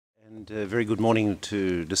Very good morning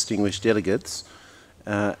to distinguished delegates.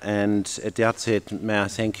 And at the outset, may I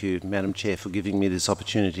thank you, Madam Chair, for giving me this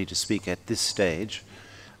opportunity to speak at this stage.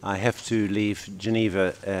 I have to leave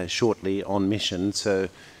Geneva shortly on mission, so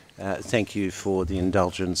thank you for the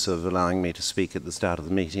indulgence of allowing me to speak at the start of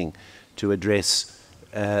the meeting to address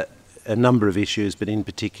a number of issues, but in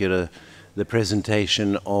particular the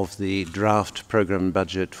presentation of the draft programme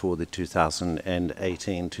budget for the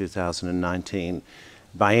 2018-2019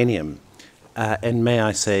 biennium. And may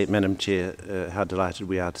I say, Madam Chair, how delighted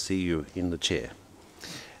we are to see you in the chair.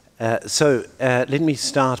 Let me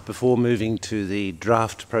start, before moving to the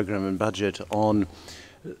draft programme and budget, on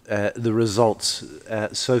the results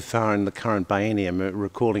so far in the current biennium,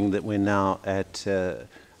 recalling that we're now at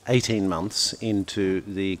 18 months into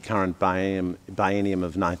the current biennium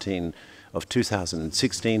of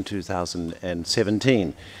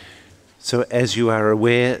 2016-2017. So as you are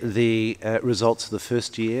aware, the results of the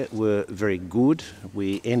first year were very good.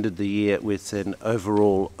 We ended the year with an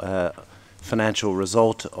overall financial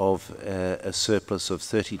result of a surplus of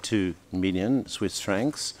 32 million Swiss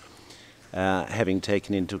francs, having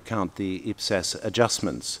taken into account the IPSAS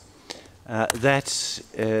adjustments.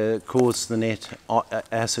 That caused the net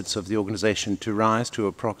assets of the organisation to rise to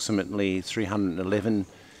approximately 311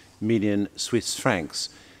 million Swiss francs.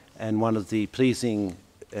 And one of the pleasing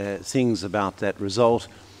things about that result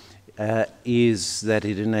is that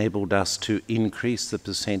it enabled us to increase the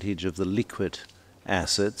percentage of the liquid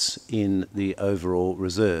assets in the overall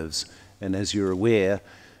reserves. And as you're aware,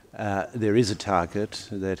 there is a target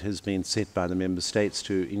that has been set by the Member States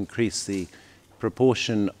to increase the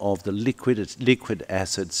proportion of the liquid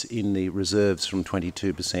assets in the reserves from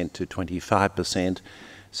 22% to 25%.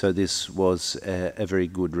 So this was a very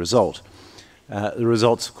good result. The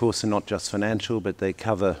results, of course, are not just financial, but they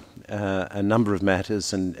cover a number of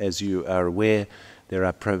matters, and as you are aware, there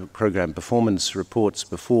are programme performance reports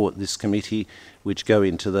before this committee which go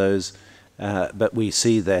into those, but we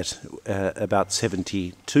see that about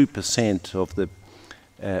 72% of the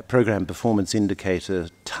programme performance indicator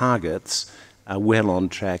targets are well on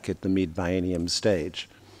track at the mid-biennium stage.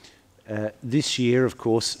 This year, of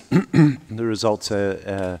course, the results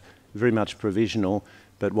are very much provisional,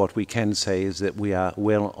 but what we can say is that we are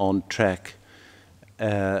well on track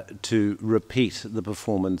to repeat the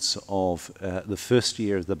performance of the first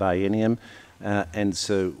year of the biennium, and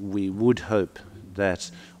so we would hope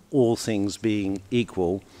that, all things being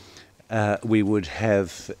equal, we would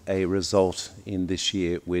have a result in this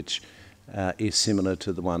year which is similar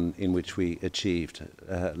to the one in which we achieved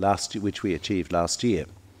last year.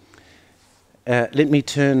 Let me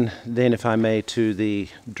turn then, if I may, to the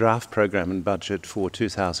draft programme and budget for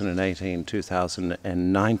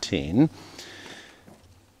 2018-2019.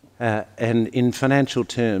 And in financial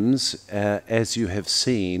terms, as you have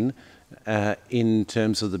seen, in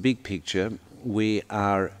terms of the big picture, we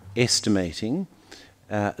are estimating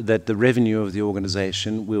that the revenue of the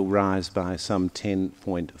organisation will rise by some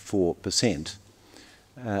 10.4%.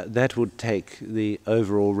 That would take the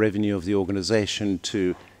overall revenue of the organisation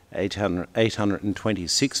to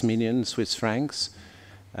 826 million Swiss francs.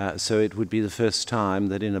 So it would be the first time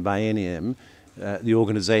that in a biennium the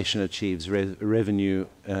organisation achieves revenue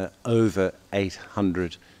over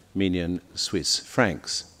 800 million Swiss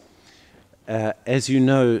francs. As you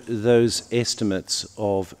know, those estimates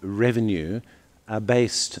of revenue are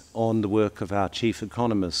based on the work of our Chief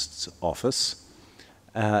Economist's Office,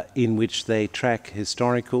 in which they track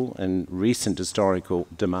historical and recent historical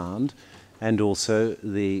demand, and also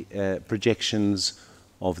the projections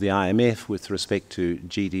of the IMF with respect to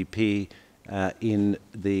GDP in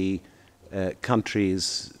the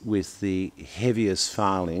countries with the heaviest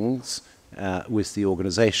filings with the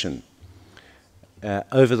organisation.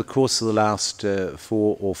 Over the course of the last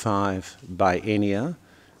 4 or 5 biennia,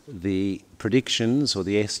 the predictions or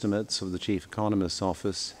the estimates of the Chief Economist's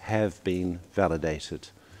Office have been validated.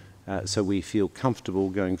 So we feel comfortable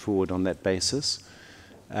going forward on that basis.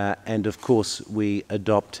 And of course, we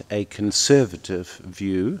adopt a conservative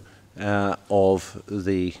view of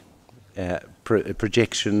the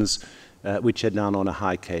projections which are done on a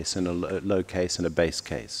high case and a low case and a base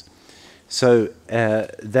case. So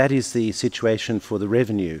that is the situation for the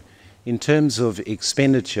revenue. In terms of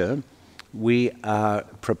expenditure, we are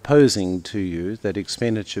proposing to you that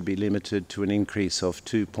expenditure be limited to an increase of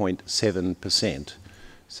 2.7%.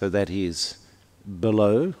 So that is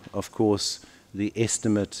below, of course, the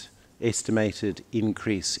estimated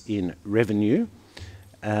increase in revenue,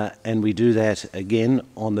 and we do that again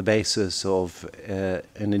on the basis of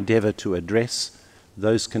an endeavour to address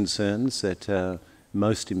those concerns that are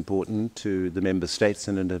most important to the Member States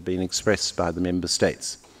and have been expressed by the Member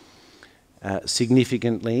States.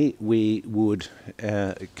 Significantly, we would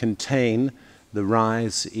contain the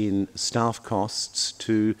rise in staff costs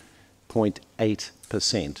to 0.8%,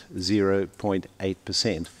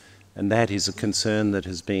 0.8%. And that is a concern that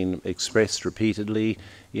has been expressed repeatedly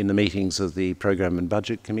in the meetings of the Program and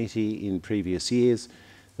Budget Committee in previous years,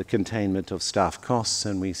 the containment of staff costs,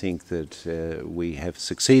 and we think that we have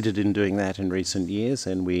succeeded in doing that in recent years,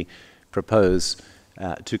 and we propose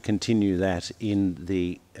to continue that in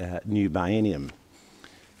the new biennium.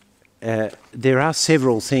 There are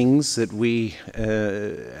several things that we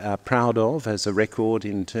are proud of as a record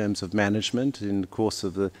in terms of management in the course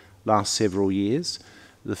of the last several years.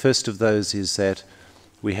 The first of those is that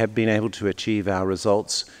we have been able to achieve our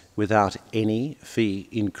results without any fee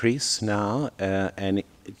increase now, and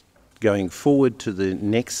going forward to the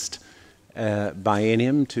next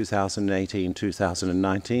biennium,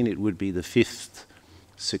 2018-2019, it would be the 5th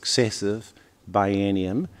successive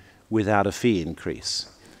biennium without a fee increase.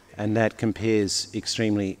 And that compares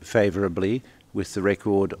extremely favourably with the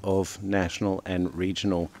record of national and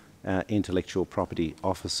regional intellectual property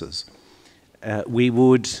offices. We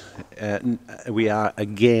are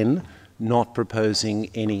again not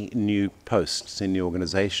proposing any new posts in the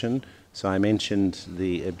organisation. So I mentioned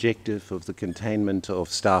the objective of the containment of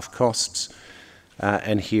staff costs,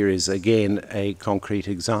 and here is again a concrete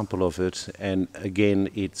example of it, and again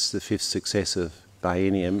it's the 5th successive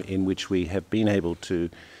biennium in which we have been able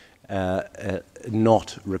to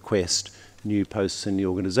not request new posts in the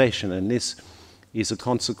organisation, and this is a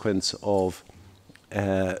consequence of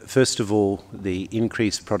first of all the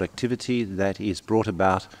increased productivity that is brought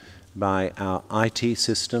about by our IT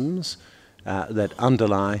systems that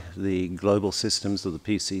underlie the global systems of the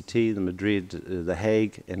PCT, the Madrid, the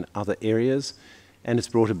Hague and other areas, and it's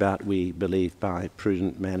brought about, we believe, by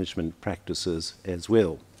prudent management practices as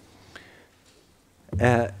well.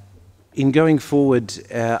 In going forward,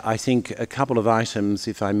 I think a couple of items,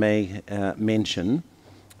 if I may mention,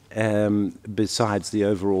 besides the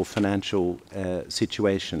overall financial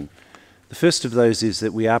situation. The first of those is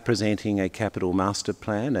that we are presenting a capital master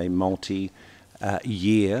plan, a multi-year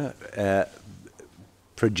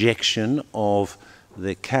projection of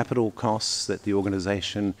the capital costs that the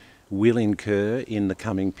organisation will incur in the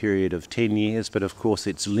coming period of 10 years, but of course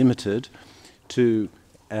it's limited to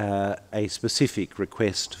a specific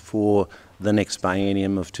request for the next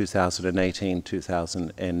biennium of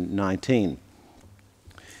 2018-2019.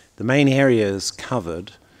 The main areas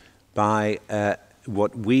covered by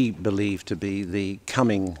what we believe to be the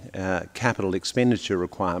coming capital expenditure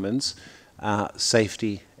requirements are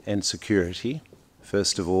safety and security,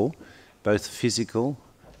 first of all, both physical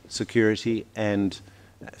security and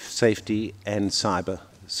safety and cyber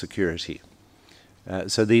security.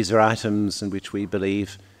 So these are items in which we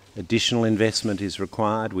believe additional investment is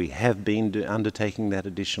required. We have been undertaking that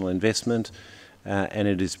additional investment, and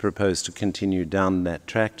it is proposed to continue down that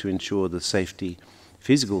track to ensure the safety,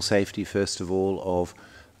 physical safety, first of all, of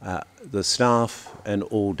the staff and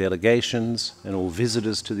all delegations and all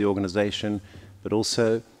visitors to the organisation, but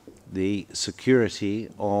also the security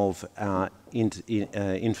of our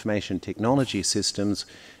information technology systems,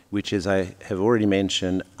 which, as I have already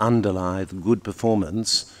mentioned, underlie the good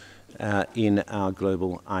performance in our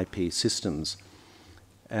global IP systems.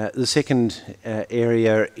 The second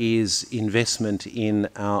area is investment in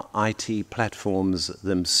our IT platforms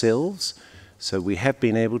themselves. So we have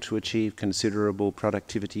been able to achieve considerable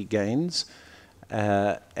productivity gains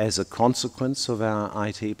as a consequence of our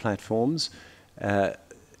IT platforms.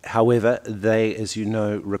 However, they, as you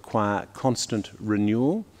know, require constant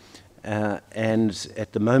renewal, and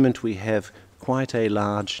at the moment we have quite a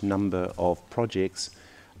large number of projects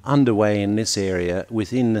underway in this area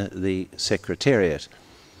within the Secretariat.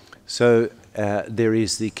 So there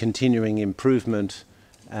is the continuing improvement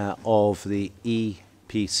of the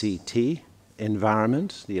EPCT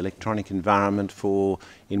environment, the electronic environment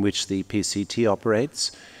in which the PCT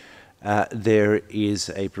operates. There is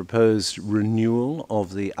a proposed renewal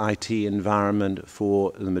of the IT environment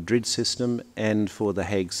for the Madrid system and for the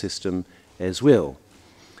Hague system as well.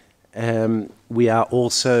 We are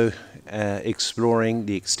also exploring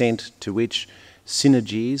the extent to which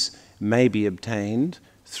synergies may be obtained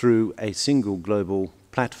through a single global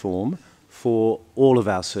platform for all of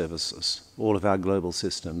our services, all of our global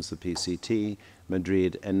systems, the PCT,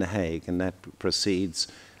 Madrid and the Hague, and that proceeds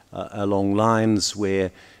along lines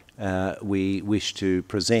where we wish to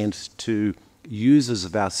present to users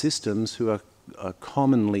of our systems who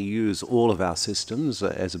commonly use all of our systems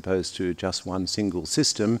as opposed to just one single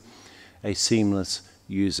system, a seamless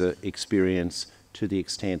user experience to the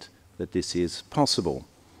extent that this is possible.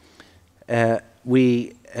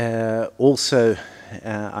 We Also,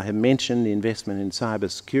 I have mentioned the investment in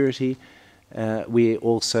cybersecurity. We're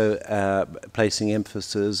also placing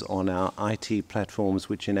emphasis on our IT platforms,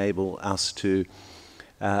 which enable us to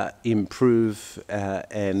improve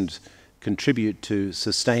and contribute to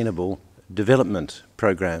sustainable development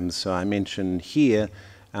programs. So I mentioned here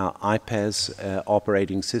our IPAS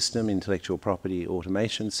operating system, intellectual property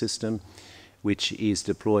automation system, which is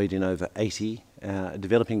deployed in over 80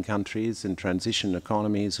 developing countries and transition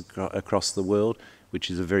economies across the world, which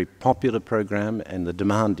is a very popular program, and the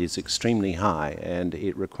demand is extremely high, and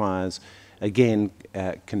it requires, again,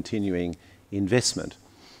 continuing investment.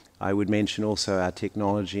 I would mention also our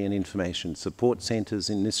technology and information support centres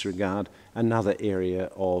in this regard, another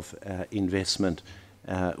area of investment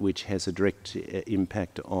which has a direct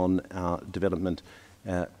impact on our development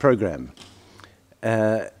program.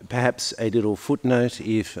 Perhaps a little footnote,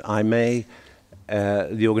 if I may.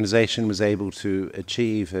 The organisation was able to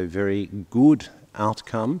achieve a very good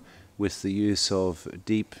outcome with the use of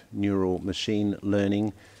deep neural machine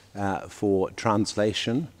learning for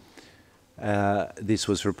translation. This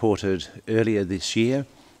was reported earlier this year.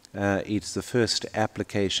 It's the first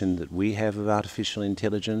application that we have of artificial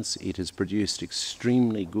intelligence. It has produced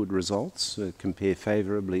extremely good results, compare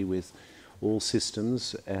favourably with all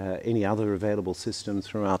systems, any other available system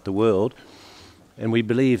throughout the world. And we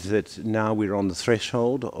believe that now we're on the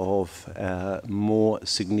threshold of more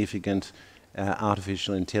significant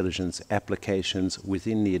artificial intelligence applications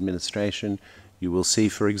within the administration. You will see,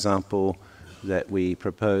 for example, that we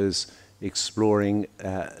propose exploring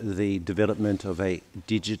the development of a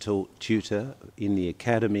digital tutor in the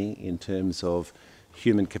academy in terms of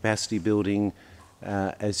human capacity building.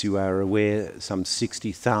 As you are aware, some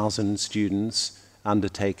 60,000 students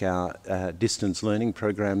undertake our distance learning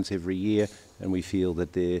programs every year, and we feel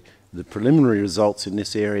that the preliminary results in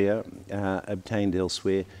this area obtained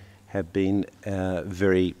elsewhere have been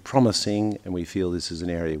very promising, and we feel this is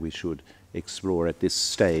an area we should explore at this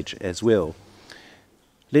stage as well.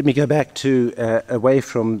 Let me go back to away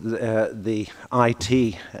from the IT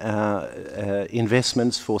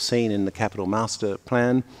investments foreseen in the Capital Master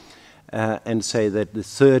Plan and say that the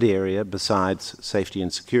third area, besides safety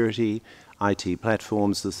and security, IT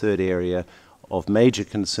platforms, the third area of major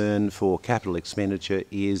concern for capital expenditure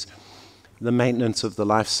is the maintenance of the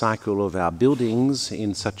life cycle of our buildings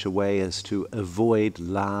in such a way as to avoid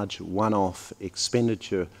large one-off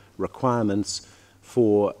expenditure requirements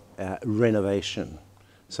for renovation.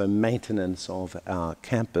 So maintenance of our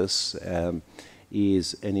campus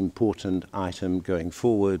is an important item going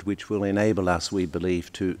forward, which will enable us, we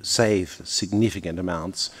believe, to save significant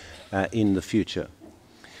amounts in the future.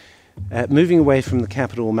 Moving away from the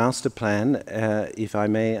Capital Master Plan, if I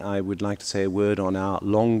may, I would like to say a word on our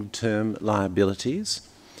long-term liabilities,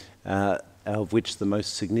 of which the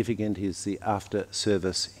most significant is the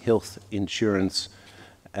after-service health insurance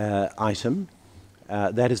item.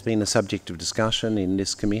 That has been a subject of discussion in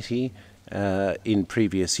this committee in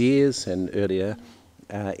previous years and earlier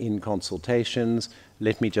in consultations.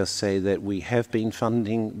 Let me just say that we have been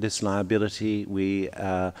funding this liability.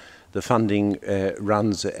 The funding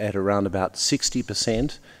runs at around about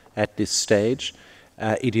 60% at this stage.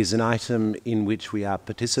 It is an item in which we are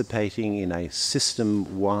participating in a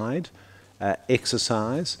system-wide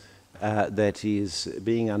exercise that is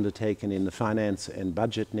being undertaken in the Finance and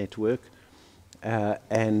Budget Network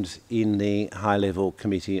and in the High-Level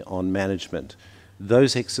Committee on Management.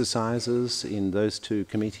 Those exercises in those two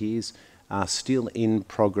committees are still in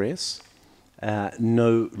progress.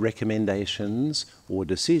 No recommendations or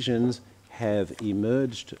decisions have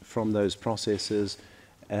emerged from those processes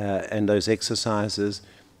and those exercises,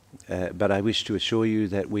 but I wish to assure you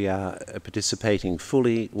that we are participating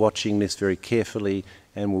fully, watching this very carefully,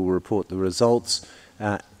 and will report the results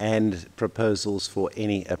and proposals for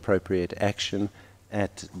any appropriate action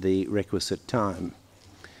at the requisite time.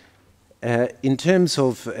 In terms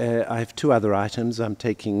of, I have two other items. I'm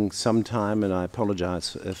taking some time, and I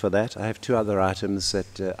apologise for that. I have two other items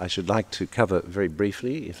that I should like to cover very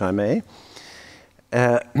briefly, if I may.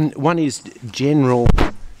 One is general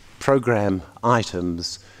program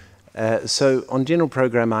items. So on general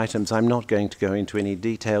program items, I'm not going to go into any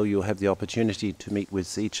detail. You'll have the opportunity to meet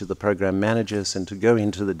with each of the program managers and to go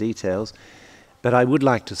into the details. But I would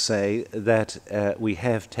like to say that we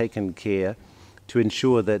have taken care to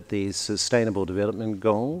ensure that the Sustainable Development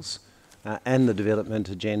Goals and the development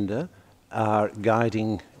agenda are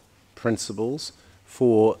guiding principles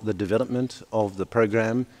for the development of the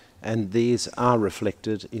program, and these are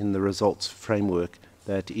reflected in the results framework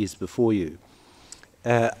that is before you.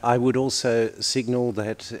 I would also signal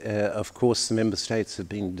that, of course, the Member States have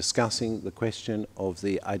been discussing the question of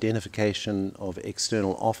the identification of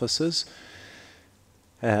external officers,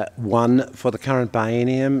 one for the current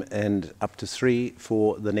biennium and up to 3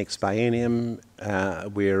 for the next biennium.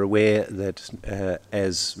 We're aware that,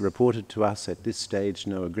 as reported to us at this stage,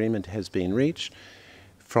 no agreement has been reached.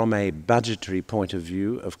 From a budgetary point of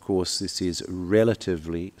view, of course, this is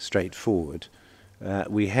relatively straightforward.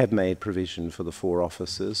 We have made provision for the 4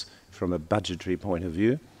 officers from a budgetary point of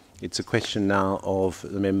view. It's a question now of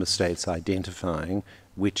the Member States identifying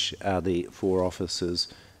which are the 4 officers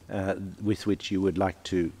with which you would like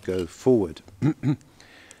to go forward.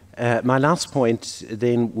 My last point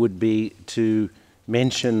then would be to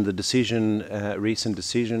mention the decision, recent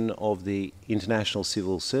decision of the International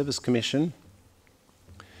Civil Service Commission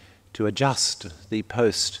to adjust the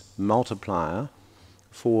post multiplier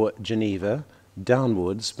for Geneva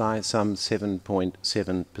downwards by some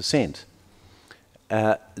 7.7%.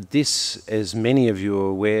 This, as many of you are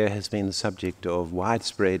aware, has been the subject of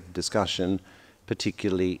widespread discussion,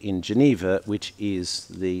 particularly in Geneva, which is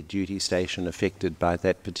the duty station affected by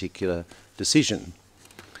that particular decision.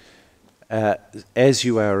 As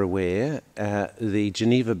you are aware, the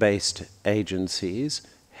Geneva-based agencies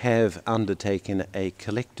have undertaken a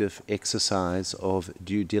collective exercise of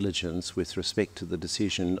due diligence with respect to the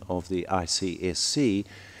decision of the ICSC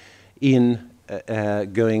in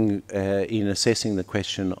assessing the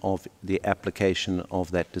question of the application of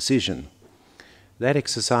that decision. That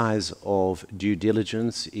exercise of due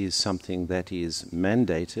diligence is something that is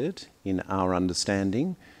mandated, in our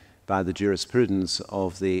understanding, by the jurisprudence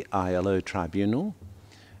of the ILO Tribunal,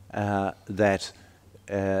 that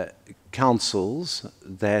counsels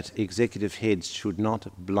that executive heads should not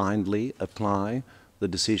blindly apply the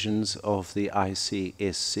decisions of the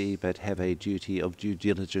ICSC, but have a duty of due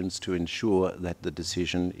diligence to ensure that the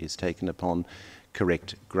decision is taken upon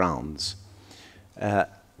correct grounds.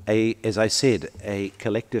 As I said, a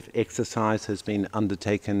collective exercise has been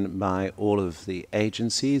undertaken by all of the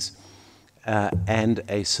agencies, and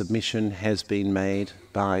a submission has been made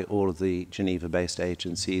by all of the Geneva-based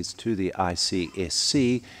agencies to the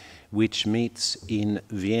ICSC, which meets in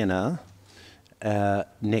Vienna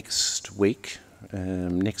next week, if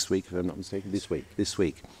I'm not mistaken, this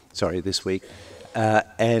week,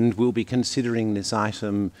 and we'll be considering this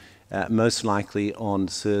item most likely on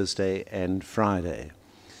Thursday and Friday.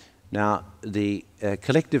 Now, the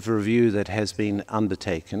collective review that has been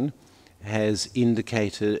undertaken has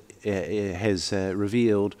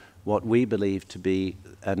revealed what we believe to be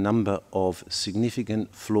a number of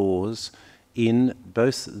significant flaws in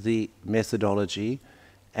both the methodology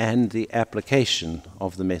and the application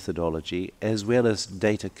of the methodology, as well as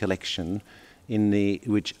data collection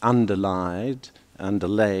which underlay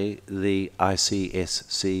the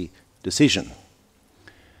ICSC decision.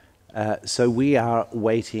 So we are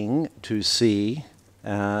waiting to see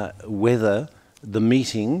whether the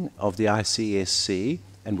meeting of the ICSC,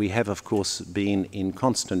 and we have of course been in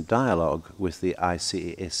constant dialogue with the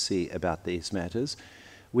ICSC about these matters,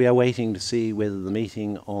 we are waiting to see whether the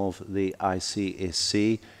meeting of the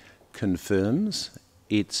ICSC confirms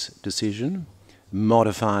its decision,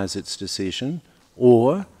 modifies its decision,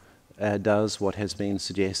 or does what has been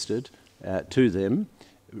suggested to them,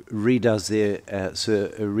 redo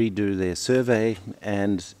their survey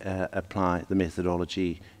and apply the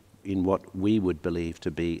methodology in what we would believe to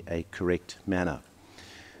be a correct manner.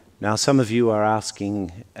 Now, some of you are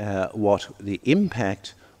asking what the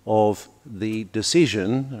impact of the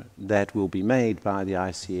decision that will be made by the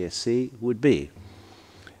ICSC would be.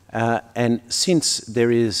 And since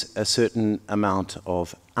there is a certain amount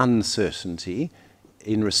of uncertainty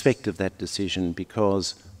in respect of that decision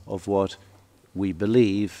because of what we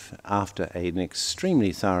believe, after an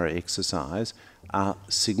extremely thorough exercise, are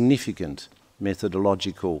significant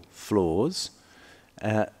methodological flaws,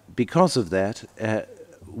 because of that,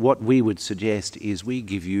 what we would suggest is we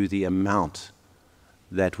give you the amount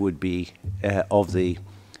that would be of the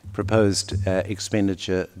proposed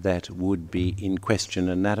expenditure that would be in question,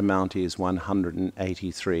 and that amount is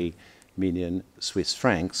 183 million Swiss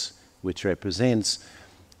francs, which represents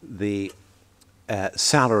the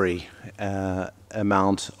salary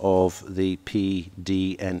amount of the P,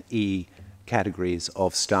 D, and E categories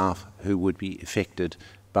of staff who would be affected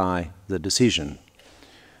by the decision.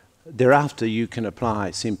 Thereafter, you can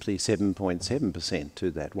apply simply 7.7%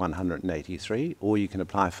 to that 183, or you can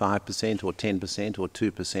apply 5% or 10% or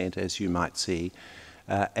 2%, as you might see,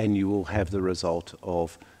 and you will have the result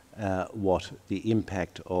of what the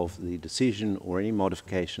impact of the decision or any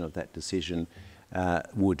modification of that decision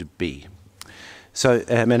would be. So,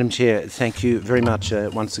 Madam Chair, thank you very much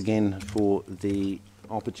once again for the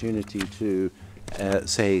opportunity to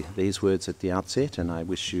say these words at the outset, and I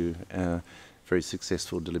wish you very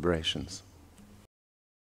successful deliberations.